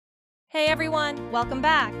Hey everyone, welcome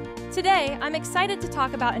back. Today, I'm excited to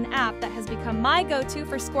talk about an app that has become my go-to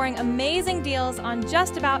for scoring amazing deals on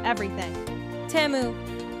just about everything. Temu.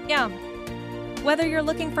 Yum. Whether you're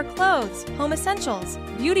looking for clothes, home essentials,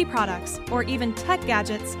 beauty products, or even tech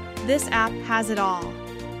gadgets, this app has it all.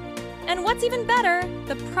 And what's even better,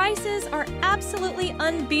 the prices are absolutely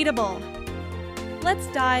unbeatable. Let's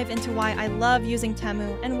dive into why I love using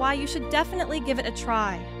Temu and why you should definitely give it a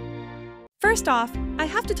try. First off, I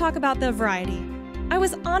have to talk about the variety. I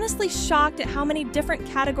was honestly shocked at how many different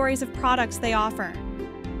categories of products they offer.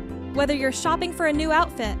 Whether you're shopping for a new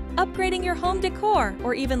outfit, upgrading your home decor,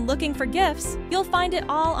 or even looking for gifts, you'll find it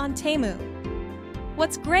all on Temu.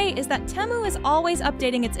 What's great is that Temu is always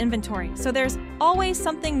updating its inventory, so there's always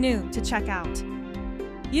something new to check out.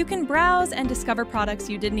 You can browse and discover products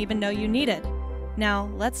you didn't even know you needed. Now,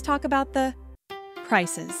 let's talk about the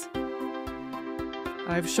prices.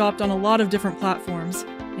 I've shopped on a lot of different platforms,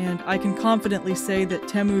 and I can confidently say that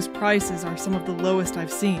Temu's prices are some of the lowest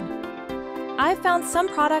I've seen. I've found some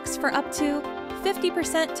products for up to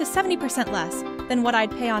 50% to 70% less than what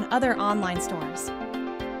I'd pay on other online stores.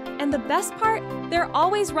 And the best part, they're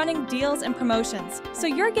always running deals and promotions, so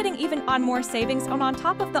you're getting even on more savings on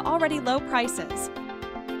top of the already low prices.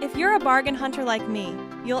 If you're a bargain hunter like me,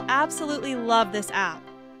 you'll absolutely love this app.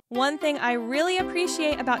 One thing I really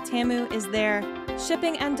appreciate about Temu is their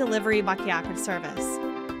shipping and delivery backyard service.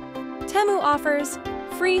 Temu offers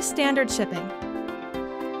free standard shipping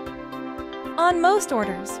on most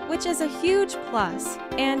orders, which is a huge plus.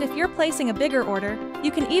 And if you're placing a bigger order,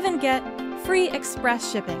 you can even get free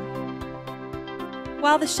express shipping.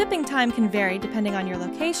 While the shipping time can vary depending on your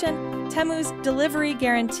location, Temu's delivery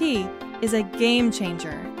guarantee is a game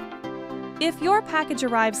changer. If your package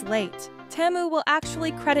arrives late, Temu will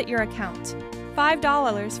actually credit your account.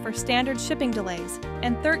 $5 for standard shipping delays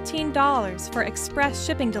and $13 for express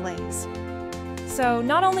shipping delays. So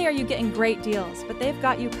not only are you getting great deals, but they've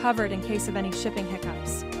got you covered in case of any shipping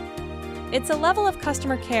hiccups. It's a level of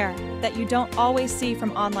customer care that you don't always see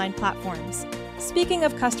from online platforms. Speaking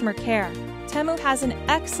of customer care, Temu has an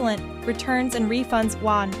excellent returns and refunds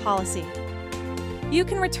policy. You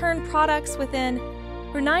can return products within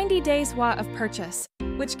 90 days of purchase,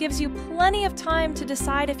 which gives you plenty of time to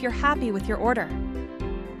decide if you're happy with your order.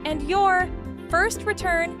 And your first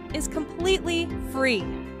return is completely free.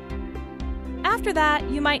 After that,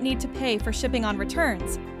 you might need to pay for shipping on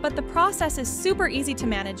returns, but the process is super easy to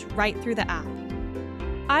manage right through the app.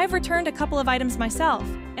 I've returned a couple of items myself,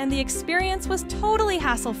 and the experience was totally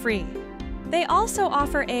hassle-free. They also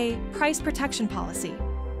offer a price protection policy.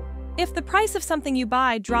 If the price of something you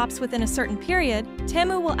buy drops within a certain period,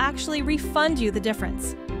 Temu will actually refund you the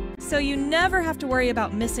difference. So you never have to worry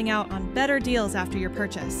about missing out on better deals after your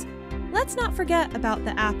purchase. Let's not forget about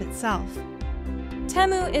the app itself.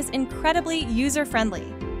 Temu is incredibly user-friendly,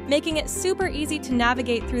 making it super easy to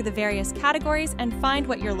navigate through the various categories and find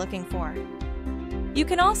what you're looking for. You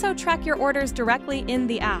can also track your orders directly in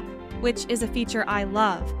the app, which is a feature I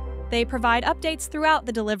love. They provide updates throughout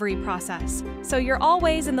the delivery process, so you're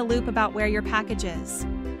always in the loop about where your package is.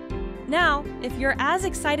 Now, if you're as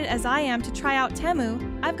excited as I am to try out Temu,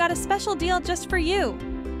 I've got a special deal just for you.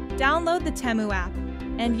 Download the Temu app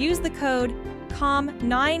and use the code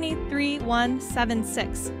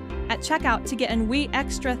COM93176 at checkout to get an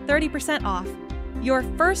extra 30% off your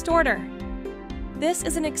first order. This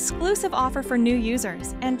is an exclusive offer for new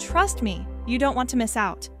users, and trust me, you don't want to miss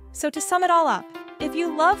out. So to sum it all up, if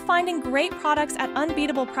you love finding great products at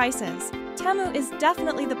unbeatable prices, Temu is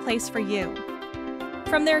definitely the place for you.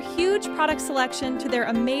 From their huge product selection to their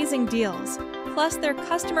amazing deals, plus their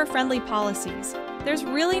customer-friendly policies, there's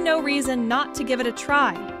really no reason not to give it a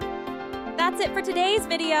try. That's it for today's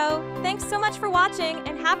video. Thanks so much for watching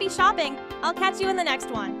and happy shopping. I'll catch you in the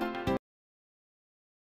next one.